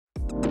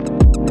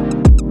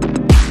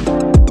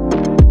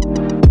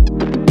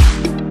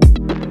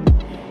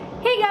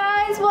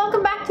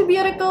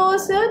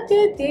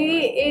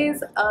today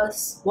is a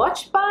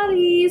swatch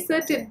party. So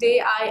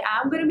today I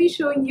am going to be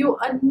showing you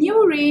a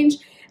new range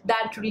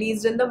that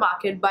released in the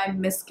market by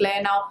Miss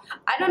Claire. Now,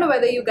 I don't know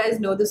whether you guys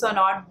know this or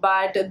not,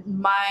 but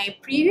my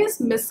previous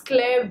Miss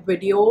Claire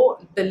video,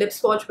 the lip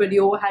swatch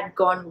video, had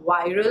gone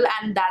viral,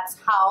 and that's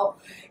how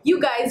you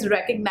guys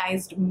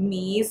recognized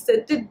me.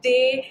 So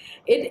today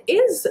it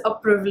is a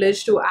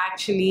privilege to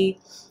actually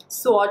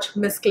swatch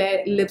Miss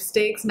Claire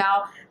lipsticks.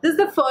 Now, this is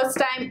the first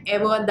time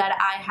ever that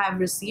I have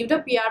received a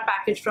PR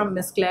package from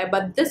Miss Claire,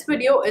 but this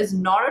video is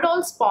not at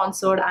all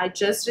sponsored. I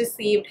just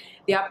received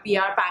their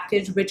PR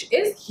package, which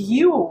is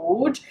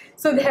huge.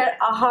 So there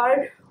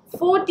are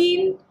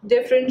 14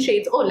 different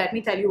shades. Oh, let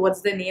me tell you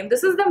what's the name.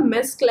 This is the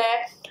Miss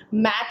Claire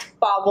Matte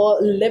Power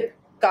Lip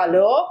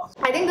Color.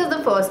 I think this is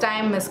the first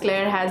time Miss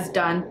Claire has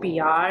done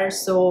PR,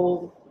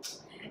 so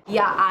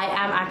yeah, I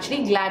am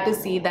actually glad to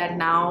see that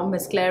now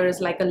Miss Claire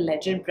is like a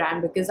legend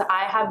brand, because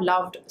I have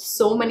loved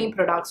so many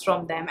products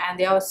from them and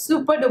they are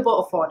super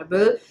duper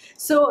affordable.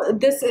 So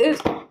this is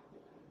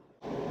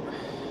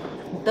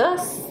the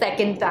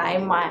second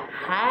time my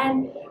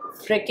hand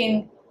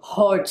freaking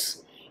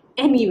hurts.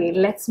 Anyway,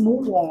 let's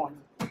move on.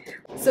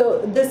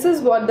 So this is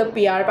what the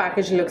PR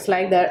package looks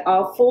like. There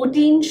are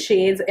 14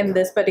 shades in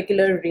this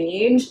particular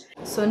range.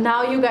 So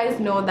now you guys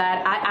know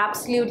that I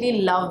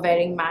absolutely love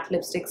wearing matte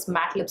lipsticks.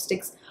 Matte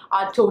lipsticks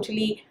are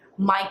totally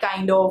my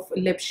kind of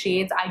lip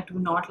shades. I do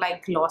not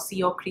like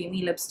glossy or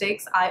creamy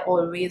lipsticks. I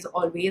always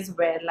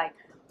wear like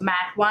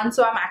matte ones.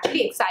 So I'm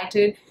actually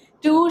excited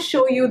to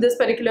show you this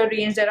particular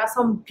range. There are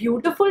some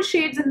beautiful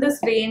shades in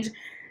this range,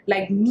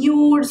 like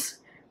nudes,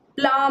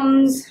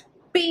 plums,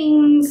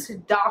 pinks,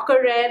 darker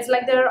reds.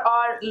 Like there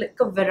are like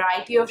a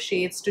variety of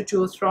shades to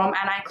choose from,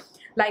 and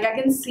I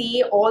can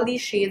see all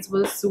these shades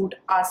will suit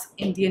us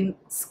Indian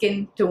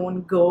skin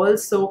tone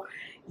girls. So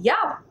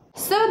yeah,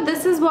 so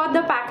this is what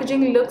the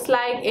packaging looks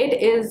like.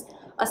 It is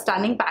a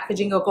stunning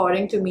packaging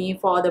according to me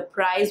for the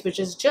price, which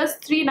is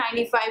just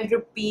 395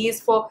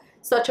 rupees for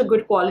such a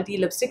good quality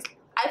lipstick.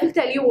 I will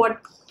tell you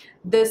what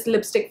this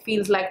lipstick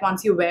feels like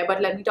once you wear,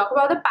 but let me talk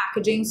about the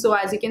packaging. So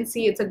as you can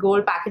see, it's a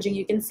gold packaging.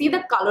 You can see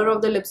the color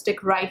of the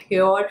lipstick right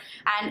here,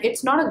 and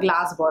it's not a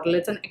glass bottle,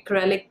 it's an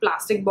acrylic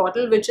plastic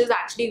bottle, which is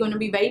actually going to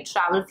be very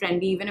travel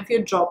friendly. Even if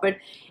you drop it,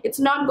 it's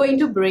not going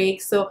to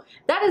break, so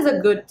that is a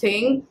good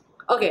thing.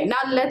 Okay, now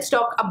let's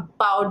talk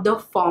about the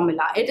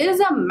formula. It is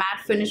a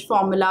matte finish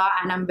formula,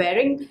 and I'm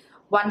wearing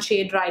one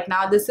shade right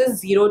now. This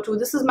is 02.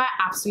 This is my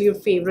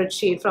absolute favorite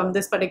shade from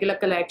this particular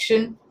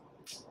collection.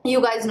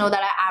 You guys know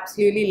that I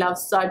absolutely love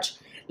such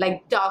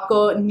like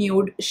darker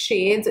nude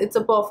shades. It's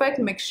a perfect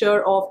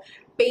mixture of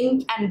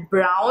pink and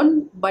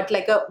brown, but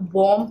like a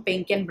warm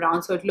pink and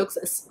brown, so it looks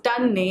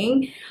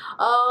stunning.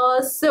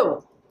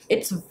 So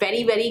it's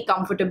very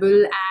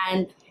comfortable,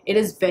 and it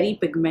is very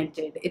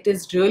pigmented. It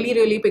is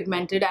really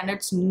pigmented, and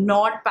it's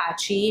not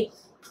patchy,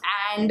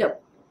 and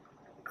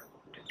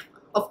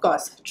of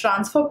course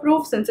transfer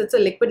proof. Since it's a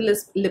liquid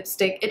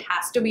lipstick, it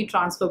has to be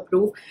transfer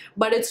proof,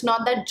 but it's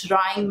not that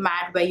drying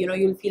matte where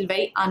you'll feel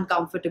very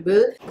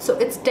uncomfortable. So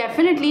it's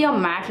definitely a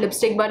matte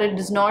lipstick, but it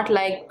does not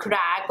like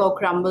crack or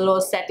crumble or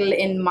settle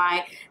in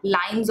my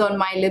lines on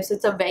my lips.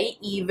 It's a very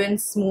even,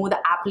 smooth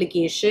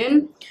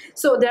application.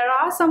 So there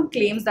are some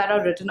claims that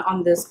are written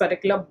on this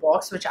particular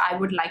box, which I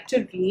would like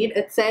to read.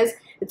 It says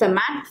it's a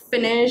matte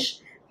finish,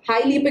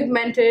 highly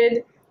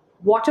pigmented,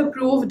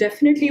 waterproof,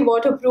 definitely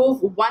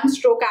waterproof, one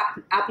stroke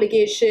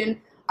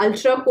application,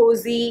 ultra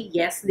cozy,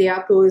 yes they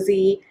are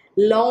cozy,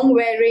 long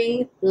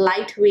wearing,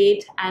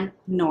 lightweight, and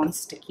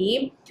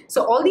non-sticky.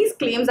 So all these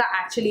claims are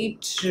actually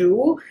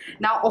true.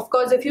 Now of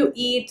course, if you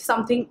eat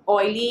something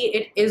oily,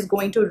 it is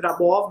going to rub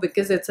off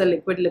because it's a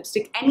liquid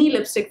lipstick. Any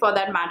lipstick for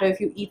that matter,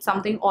 if you eat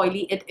something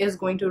oily, it is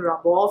going to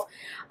rub off.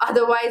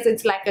 Otherwise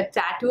it's like a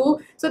tattoo,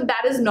 so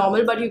that is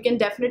normal. But you can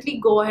definitely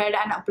go ahead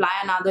and apply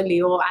another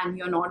layer, and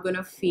you're not going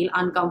to feel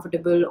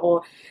uncomfortable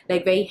or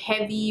like very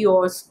heavy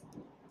or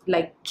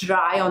like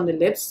dry on the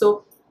lips.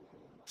 So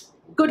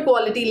good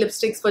quality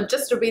lipsticks for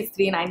just rupees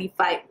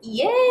 395.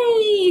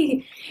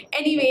 Yay!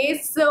 Anyway,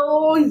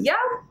 so yeah,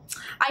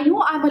 I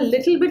know I'm a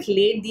little bit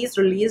late. These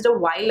released a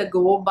while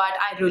ago, but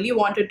I really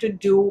wanted to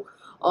do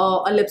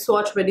a lip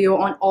swatch video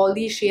on all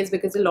these shades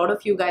because a lot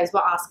of you guys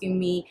were asking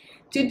me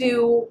to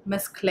do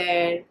Miss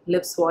Claire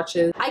lip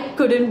swatches. I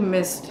couldn't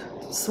miss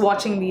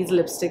swatching these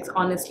lipsticks,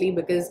 honestly,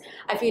 because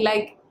I feel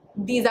like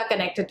these are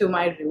connected to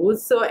my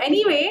roots. So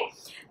anyway,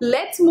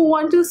 let's move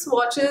on to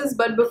swatches.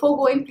 But before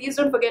going, please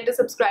don't forget to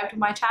subscribe to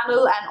my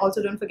channel, and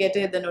also don't forget to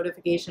hit the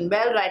notification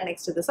bell right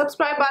next to the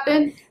subscribe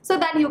button so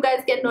that you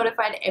guys get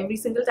notified every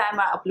single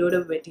time I upload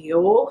a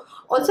video.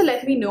 Also,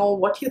 let me know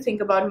what you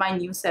think about my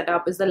new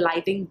setup. Is the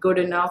lighting good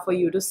enough for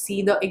you to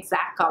see the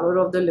exact color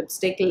of the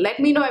lipstick?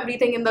 Let me know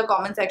everything in the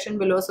comment section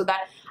below so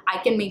that I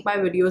can make my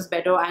videos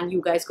better and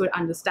you guys could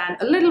understand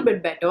a little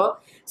bit better.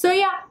 So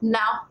yeah,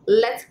 now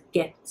let's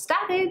get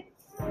started.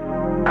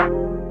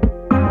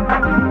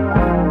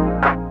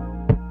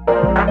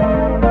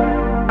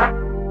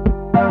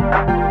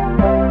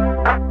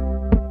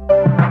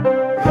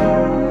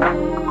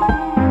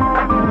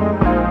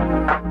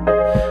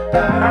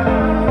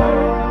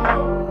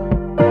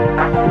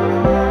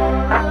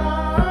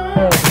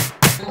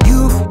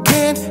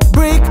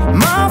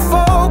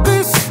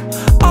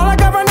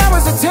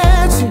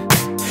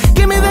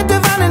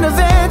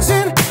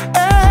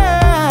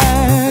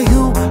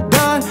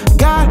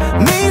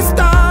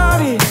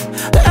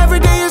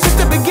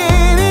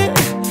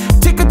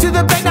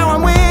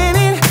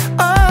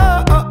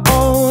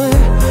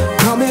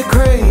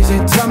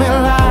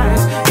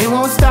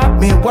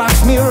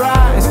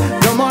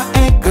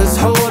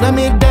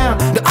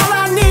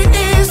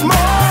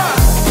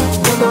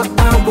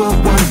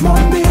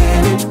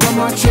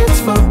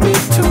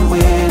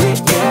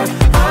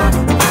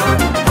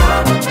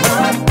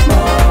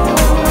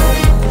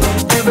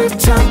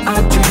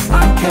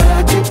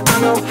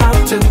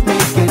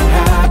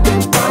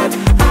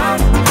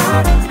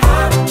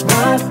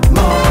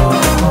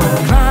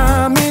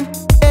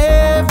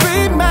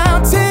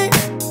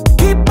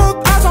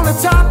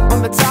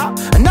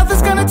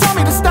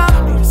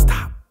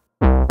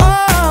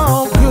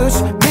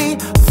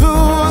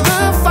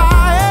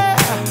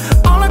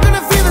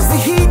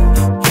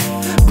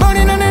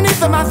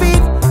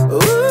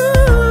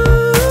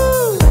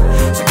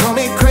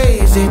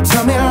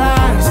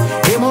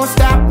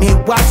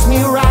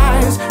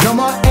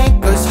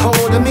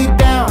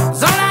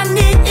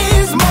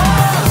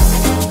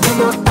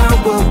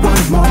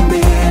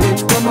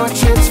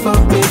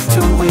 to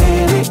win.